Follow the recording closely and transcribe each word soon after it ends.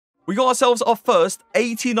We got ourselves our first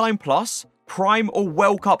 89 plus Prime or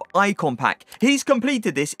World Cup icon pack. He's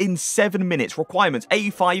completed this in 7 minutes. Requirements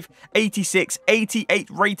 85, 86, 88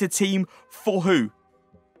 rated team for who?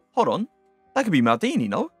 Hold on. That could be Maldini,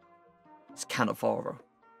 no? It's Cannavaro.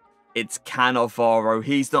 It's Cannavaro.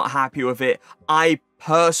 He's not happy with it. I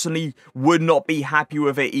personally would not be happy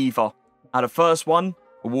with it either. At the first one,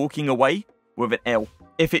 we're walking away with an L.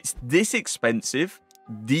 If it's this expensive,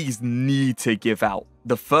 these need to give out.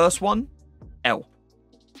 The first one, L.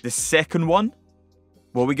 The second one,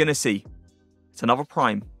 what are we going to see? It's another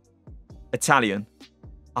Prime. Italian.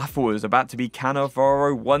 I thought it was about to be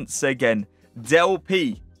Cannavaro once again. Del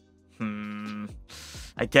P.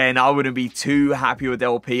 Again, I wouldn't be too happy with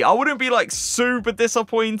Del P. I wouldn't be like super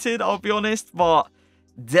disappointed, I'll be honest. But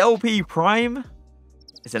Del P Prime,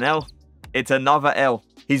 it's an L. It's another L.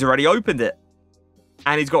 He's already opened it.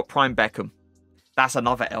 And he's got Prime Beckham. That's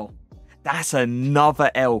another L. That's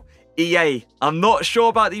another L. EA, I'm not sure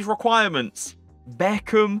about these requirements.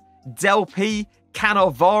 Beckham, Del P,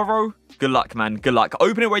 Cannavaro. Good luck, man. Good luck.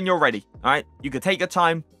 Open it when you're ready. All right? You can take your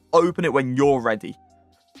time. Open it when you're ready.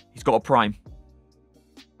 He's got a Prime.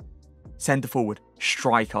 Centre forward.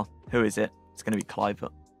 Striker. Who is it? It's going to be Clive.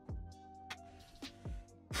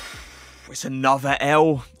 It's another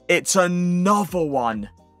L. It's another one.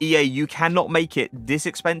 EA, you cannot make it this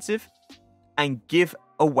expensive and give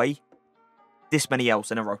away this many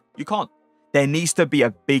L's in a row. You can't. There needs to be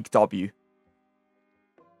a big W.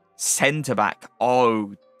 Centre back.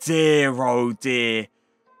 Oh dear, oh dear.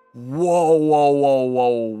 Whoa, whoa, whoa,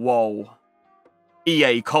 whoa, whoa.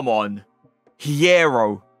 EA, come on.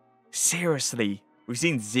 Hierro. Seriously. We've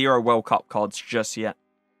seen 0 World Cup cards just yet.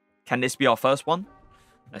 Can this be our first one?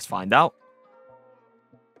 Let's find out.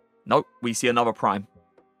 Nope, we see another Prime.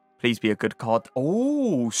 Please be a good card.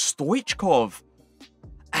 Oh, Stoichkov.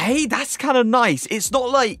 Hey, that's kind of nice. It's not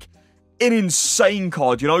like an insane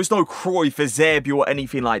card, you know? It's no Cruyff, Zerbi or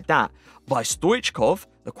anything like that. By Stoichkov,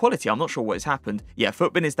 the quality, I'm not sure what has happened. Yeah,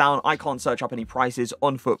 Footbin is down. I can't search up any prices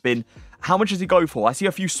on Footbin. How much does he go for? I see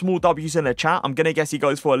a few small W's in the chat. I'm going to guess he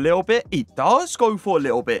goes for a little bit. He does go for a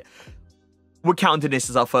little bit. We're counting this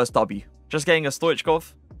as our first W. Just getting a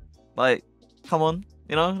Stoichkov. Like, come on.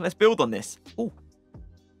 You know, let's build on this. Oh,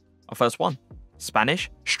 our first one. Spanish.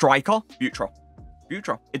 Striker. Butra.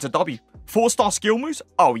 It's a W. 4-star skill moves?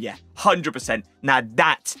 Oh, yeah. 100%. Now,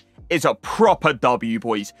 that is a proper W,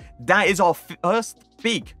 boys. That is our first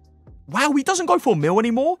big. Wow, he doesn't go for a mil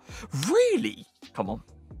anymore? Really? Come on.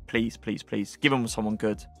 Please, please, please. Give him someone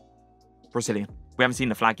good. Brazilian. We haven't seen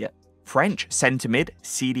the flag yet. French. Centre mid.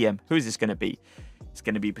 CDM. Who is this going to be? It's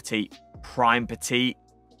going to be Petit. Prime Petit.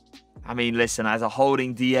 I mean, listen, as a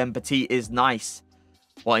holding DM, Petit is nice.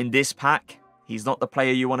 But in this pack, he's not the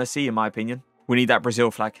player you want to see, in my opinion. We need that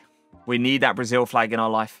Brazil flag. We need that Brazil flag in our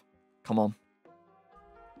life. Come on.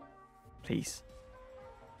 Please.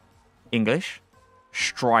 English.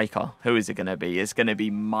 Striker. Who is it going to be? It's going to be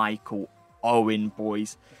Michael Owen,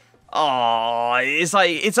 boys. Oh, it's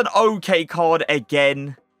like, it's an okay card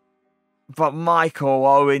again. But Michael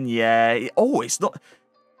Owen, yeah. Oh, it's not...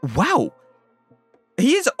 Wow.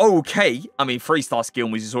 He is okay. I mean, 3-star skill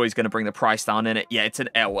moves is always going to bring the price down, innit? Yeah, it's an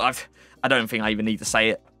L. I don't think I even need to say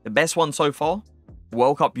it. The best one so far,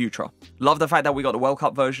 World Cup Butra. Love the fact that we got the World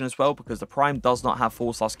Cup version as well, because the Prime does not have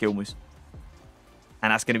 4-star skill moves.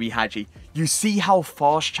 And that's going to be Hadji. You see how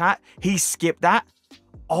fast, chat? He skipped that.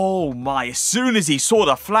 Oh my, as soon as he saw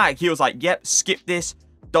the flag, he was like, yep, skip this.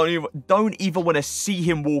 Don't even want to see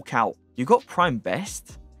him walk out. You got Prime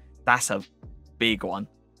Best? That's a big one.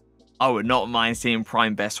 I would not mind seeing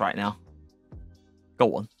Prime Best right now.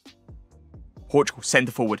 Go on. Portugal,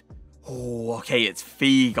 centre forward. Oh, okay, it's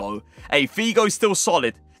Figo. Hey, Figo's still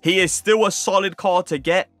solid. He is still a solid card to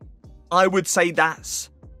get. I would say that's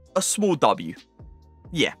a small W.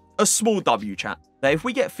 Yeah, a small W, chat. Now, if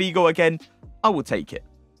we get Figo again, I will take it.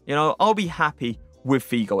 You know, I'll be happy with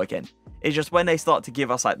Figo again. It's just when they start to give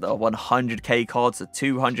us like the 100k cards, the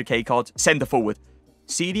 200k cards, centre forward.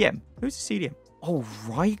 CDM. Who's the CDM? Oh,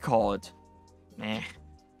 Rijkaard. Meh.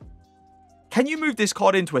 Can you move this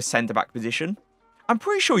card into a centre-back position? I'm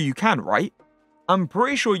pretty sure you can, right? I'm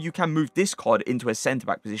pretty sure you can move this card into a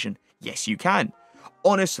centre-back position. Yes, you can.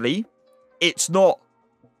 Honestly, it's not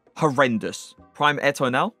horrendous. Prime Eto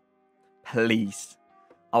now? Please.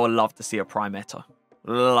 I would love to see a Prime Eto.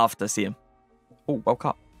 Love to see him. Oh, World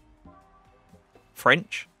Cup.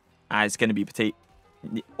 French? It's going to be Petit.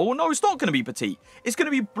 Oh, no, it's not going to be Petit. It's going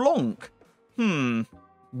to be Blanc.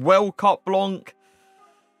 World Cup Blanc.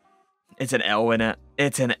 It's an L, innit?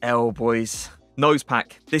 It's an L, boys. Nose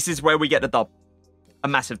pack. This is where we get the dub. A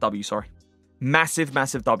massive W, sorry. Massive,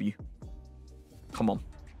 massive W. Come on.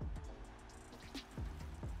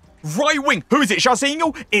 Right wing. Who is it,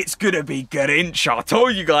 Jarzinho? It's going to be Garincha. I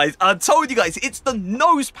told you guys. It's the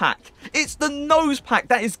nose pack. It's the nose pack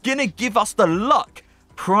that is going to give us the luck.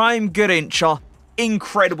 Prime Garincha.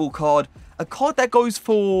 Incredible card. A card that goes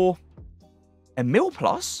for a mil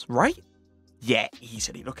plus, right? Yeah,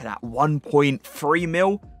 easily. Look at that. 1.3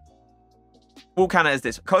 mil. We'll count it as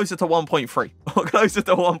this. Closer to 1.3. Closer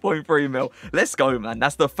to 1.3 mil. Let's go, man.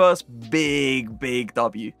 That's the first big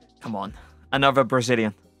W. Come on. Another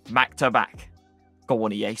Brazilian. Back to back. Go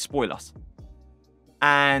on, EA. Spoil us.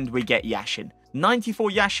 And we get Yashin. 94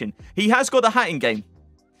 Yashin. He has got a hat in game.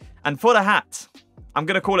 And for the hat, I'm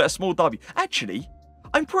going to call it a small W. Actually,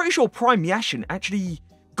 I'm pretty sure Prime Yashin actually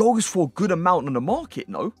goes for a good amount on the market,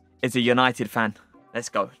 no? It's a United fan. Let's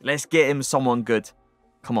go. Let's get him someone good.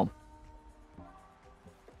 Come on.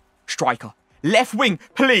 Striker. Left wing,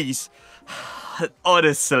 please.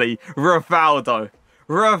 Honestly, Rivaldo.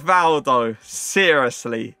 Rivaldo.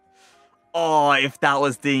 Seriously. Oh, if that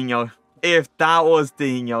was Dino. If that was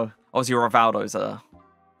Dino. Obviously, Rivaldo's a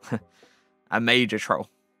major troll.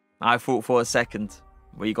 I thought for a second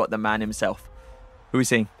we got the man himself. Who is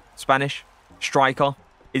he? Spanish. Striker.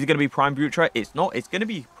 Is it going to be Prime Butra? It's not. It's going to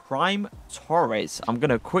be Prime Torres. I'm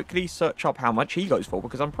going to quickly search up how much he goes for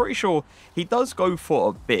because I'm pretty sure he does go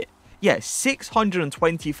for a bit. Yeah,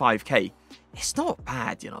 625k. It's not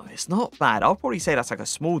bad, you know. It's not bad. I'll probably say that's like a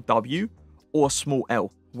small W or small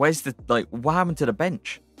L. Where's the, like, what happened to the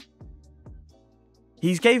bench?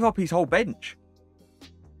 He's gave up his whole bench.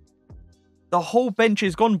 The whole bench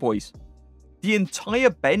is gone, boys. The entire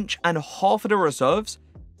bench and half of the reserves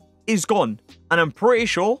is gone. And I'm pretty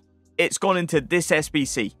sure it's gone into this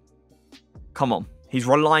SBC. Come on. He's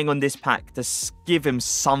relying on this pack to give him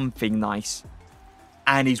something nice.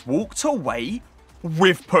 And he's walked away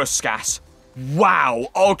with Puskas. Wow.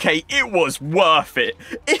 Okay, it was worth it.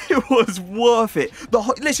 It was worth it.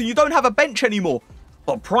 Listen, you don't have a bench anymore.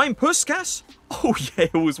 But Prime Puskas? Oh, yeah,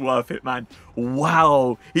 it was worth it, man.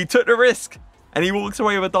 Wow. He took the risk. And he walks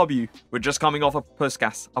away with a W. We're just coming off a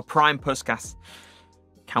Puskas. A Prime Puskas.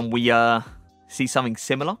 Can we see something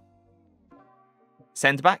similar?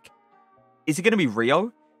 Centre-back? Is it going to be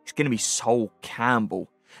Rio? It's going to be Sol Campbell.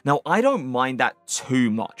 Now, I don't mind that too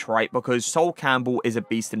much, right? Because Sol Campbell is a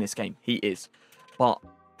beast in this game. He is. But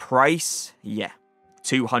price, yeah,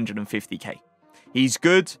 250k. He's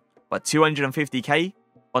good, but 250k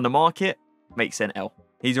on the market makes an L.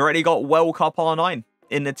 He's already got World Cup R9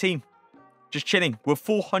 in the team. Just chilling with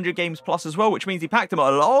 400 games plus as well, which means he packed him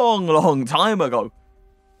a long time ago.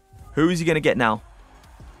 Who is he going to get now?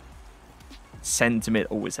 Sentiment,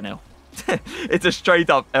 always an L. It's a straight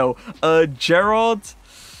up L. Gerard.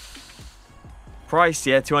 Price,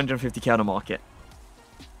 yeah, 250k on the market.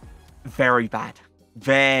 Very bad.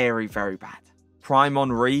 Very bad. Prime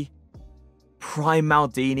Henry. Prime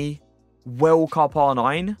Maldini. World Cup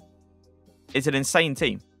R9. It's an insane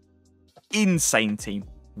team. Insane team.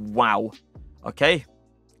 Wow. Okay.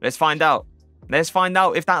 Let's find out. Let's find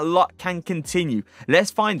out if that luck can continue.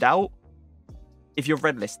 Let's find out if you're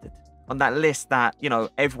red listed. On that list that, you know,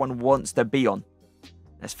 everyone wants to be on.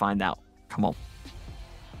 Let's find out. Come on.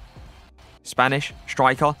 Spanish.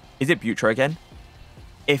 Striker. Is it Butra again?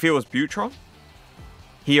 If it was Butra,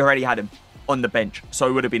 he already had him on the bench. So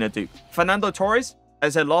it would have been a dupe. Fernando Torres,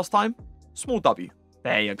 as I said last time, small W.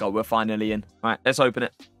 There you go. We're finally in. All right, let's open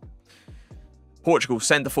it. Portugal,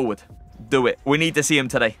 centre forward. Do it. We need to see him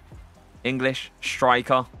today. English.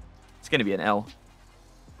 Striker. It's going to be an L.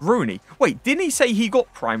 Rooney. Wait, didn't he say he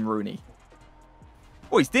got Prime Rooney?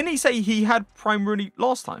 Boys, didn't he say he had Prime Rooney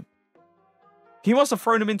last time? He must have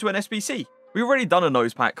thrown him into an SBC. We've already done a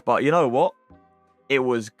nose pack, but you know what? It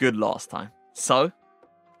was good last time. So,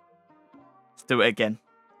 let's do it again.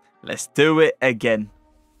 Let's do it again.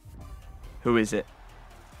 Who is it?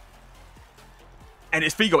 And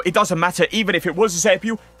it's Figo. It doesn't matter, even if it was a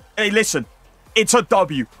Zepio. Hey, listen. It's a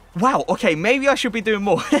W. Wow, okay, maybe I should be doing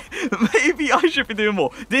more. Maybe I should be doing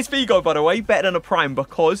more. This Figo, by the way, better than a Prime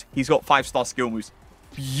because he's got 5-star skill moves.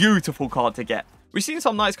 Beautiful card to get. We've seen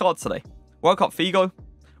some nice cards today. World Cup Figo.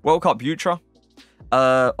 World Cup Butra.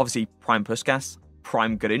 Obviously, Prime Puskas.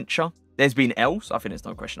 Prime Garincha. There's been L's. I think there's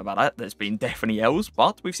no question about that. There's been definitely L's,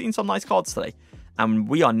 but we've seen some nice cards today. And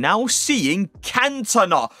we are now seeing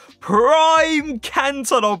Cantona. Prime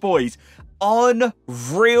Cantona, boys.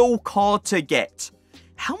 Unreal card to get.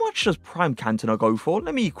 How much does Prime Cantona go for?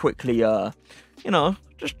 Let me quickly, you know,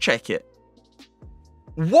 just check it.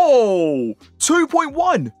 Whoa!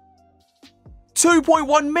 2.1!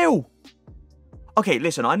 2.1 mil! Okay,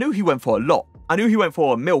 listen, I knew he went for a lot. I knew he went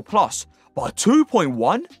for a mil plus. But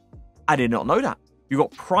 2.1? I did not know that. You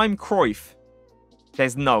got Prime Cruyff.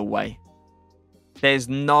 There's no way. There's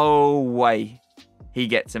no way he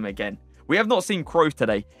gets him again. We have not seen Cruyff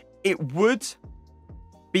today. It would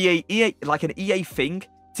be an EA thing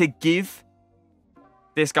to give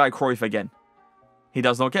this guy Cruyff again. He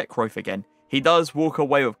does not get Cruyff again. He does walk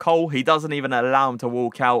away with Cole. He doesn't even allow him to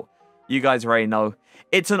walk out. You guys already know.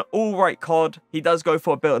 It's an alright card. He does go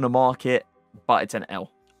for a bit on the market, but it's an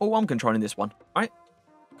L. Oh, I'm controlling this one. All right.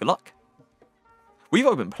 Good luck. We've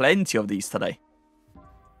opened plenty of these today.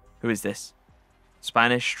 Who is this?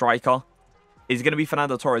 Spanish striker. Is it going to be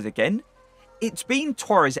Fernando Torres again? It's been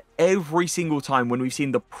Torres every single time when we've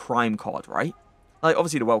seen the Prime card, right? Like,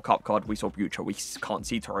 obviously, the World Cup card, we saw Butra. We can't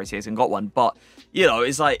see Torres. He hasn't got one. But, you know,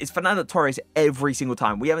 it's like, it's Fernando Torres every single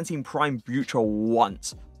time. We haven't seen Prime Butra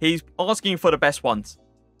once. He's asking for the best ones.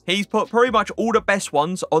 He's put pretty much all the best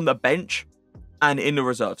ones on the bench and in the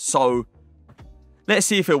reserve. So, let's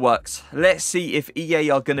see if it works. Let's see if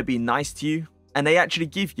EA are going to be nice to you and they actually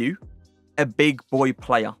give you a big boy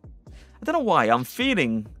player. I don't know why. I'm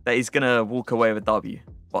feeling that he's going to walk away with a W.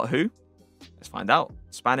 But who? Let's find out.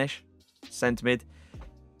 Spanish. Centre mid.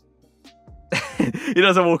 He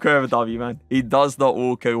doesn't walk away with a W, man. He does not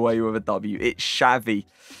walk away with a W. It's Xavi.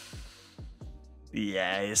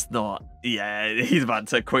 Yeah, it's not. Yeah, he's about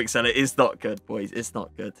to quick sell it. It's not good, boys. It's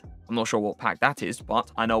not good. I'm not sure what pack that is,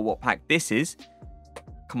 but I know what pack this is.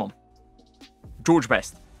 Come on. George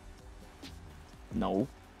Best. No.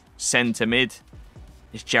 Centre mid.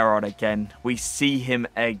 It's Gerrard again. We see him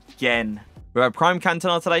again. We have Prime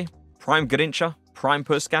Cantona today. Prime Garincha. Prime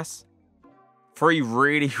Puskas. 3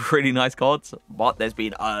 really, really nice cards. But there's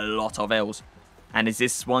been a lot of L's. And is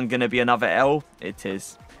this one going to be another L? It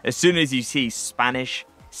is. As soon as you see Spanish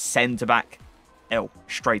centre-back, L.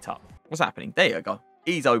 Straight up. What's happening? There you go.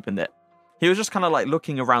 He's opened it. He was just kind of like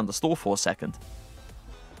looking around the store for a second.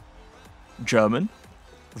 German.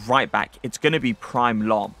 Right back. It's going to be Prime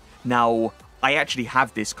Lahm. Now, I actually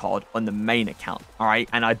have this card on the main account, all right?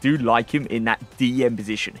 And I do like him in that DM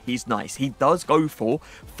position. He's nice. He does go for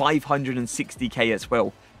 560k as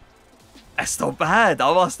well. That's not bad,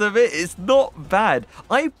 I must admit. It's not bad.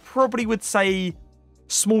 I probably would say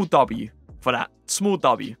small W for that. Small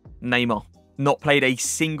W. Neymar. Not played a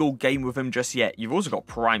single game with him just yet. You've also got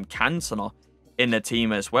Prime Cantona in the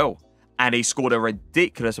team as well. And he scored a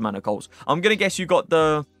ridiculous amount of goals. I'm going to guess you got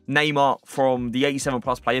the Neymar from the 87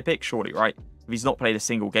 plus player pick, surely, right? If he's not played a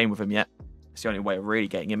single game with him yet. It's the only way of really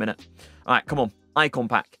getting him in it. All right, come on. Icon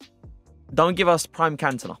pack. Don't give us Prime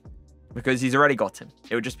Cantona because he's already got him.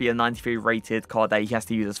 It would just be a 93 rated card that he has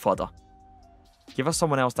to use as fodder. Give us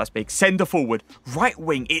someone else that's big. Centre forward. Right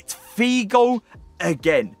wing. It's Figo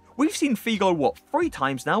again. We've seen Figo, what, 3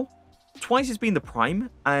 times now? Twice it's been the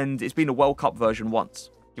Prime and it's been a World Cup version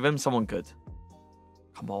once. Give him someone good.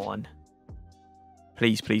 Come on.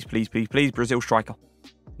 Please, please, please, please, please. Brazil striker.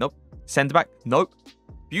 Nope. Centre back. Nope.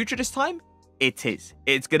 Butra this time? It is.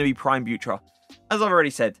 It's going to be Prime Butra. As I've already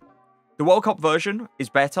said, the World Cup version is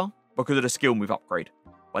better because of the skill move upgrade.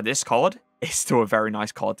 But this card is still a very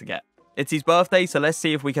nice card to get. It's his birthday, so let's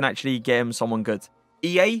see if we can actually get him someone good.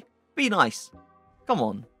 EA, be nice. Come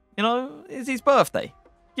on. You know, it's his birthday.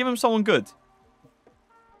 Give him someone good.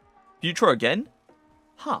 Butra again?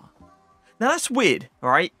 Huh. Now that's weird,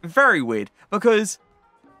 alright? Very weird. Because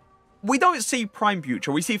we don't see Prime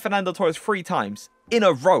Butra. We see Fernando Torres 3 times in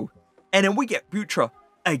a row. And then we get Butra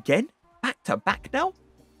again? Back to back now?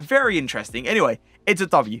 Very interesting. Anyway, it's a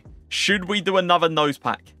W. Should we do another nose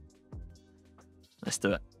pack? Let's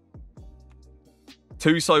do it.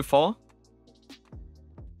 2 so far.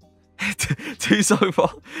 2 so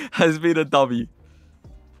far has been a W.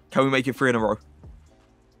 Can we make it 3 in a row?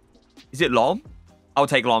 Is it Lahm? I'll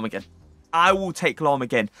take Lahm again. I will take Lahm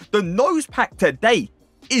again. The nose pack today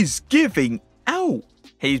is giving out.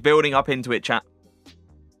 He's building up into it, chat.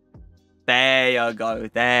 There you go.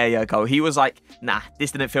 There you go. He was like, nah,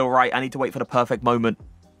 this didn't feel right. I need to wait for the perfect moment.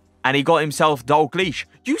 And he got himself Dalglish.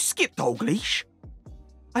 You skipped Dalglish?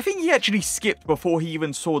 I think he actually skipped before he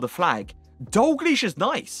even saw the flag. Dalglish is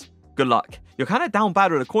nice. Good luck. You're kind of down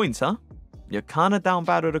bad with the coins, huh? You're kind of down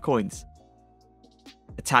bad with the coins.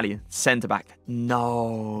 Italian. Centre-back.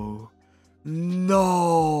 No.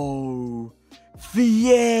 No.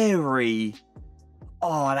 Vieri.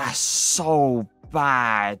 Oh, that's so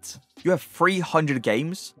bad. You have 300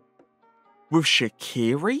 games with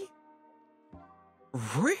Shaqiri?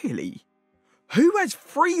 Really? Who has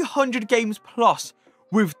 300 games plus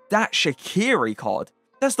with that Shaqiri card?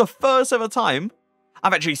 That's the first ever time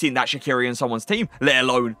I've actually seen that Shaqiri in someone's team, let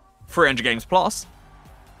alone 300 games plus.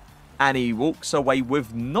 And he walks away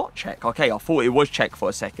with not check. Okay, I thought it was check for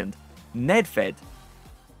a second. Nedved.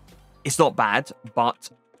 It's not bad, but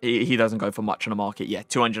He doesn't go for much on the market. Yeah,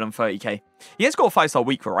 230k. He has got a 5-star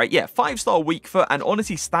weak foot, right? Yeah, 5-star weak foot. And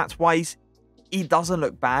honestly, stats-wise, he doesn't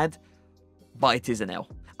look bad, but it is an L.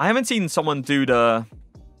 I haven't seen someone do the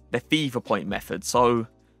FIFA point method, so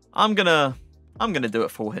I'm gonna do it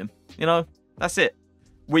for him. You know, that's it.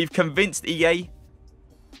 We've convinced EA.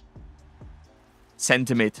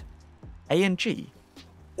 Centre mid. ANG.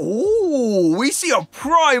 Oh, we see a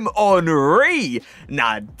prime Henri.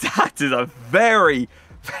 Now, that is a very,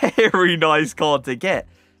 very nice card to get.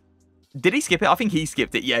 Did he skip it? I think he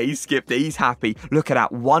skipped it. Yeah, he skipped it. He's happy. Look at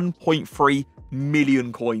that. 1.3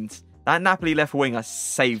 million coins. That Napoli left winger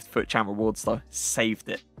saved FUT Champ rewards, though. Saved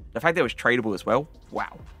it. The fact that it was tradable as well.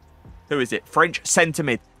 Wow. Who is it? French centre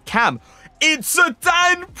mid. Cam. It's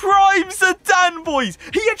Zidane, prime Zidane, boys.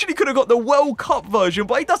 He actually could have got the World Cup version,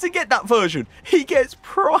 but he doesn't get that version. He gets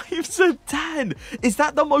prime Zidane. Is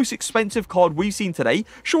that the most expensive card we've seen today?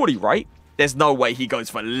 Surely, right? There's no way he goes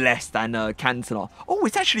for less than Cantona. Oh,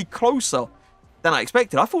 it's actually closer than I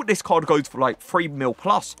expected. I thought this card goes for like 3 mil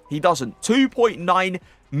plus. He doesn't. 2.9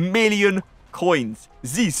 million coins.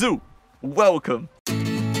 Zizou, welcome.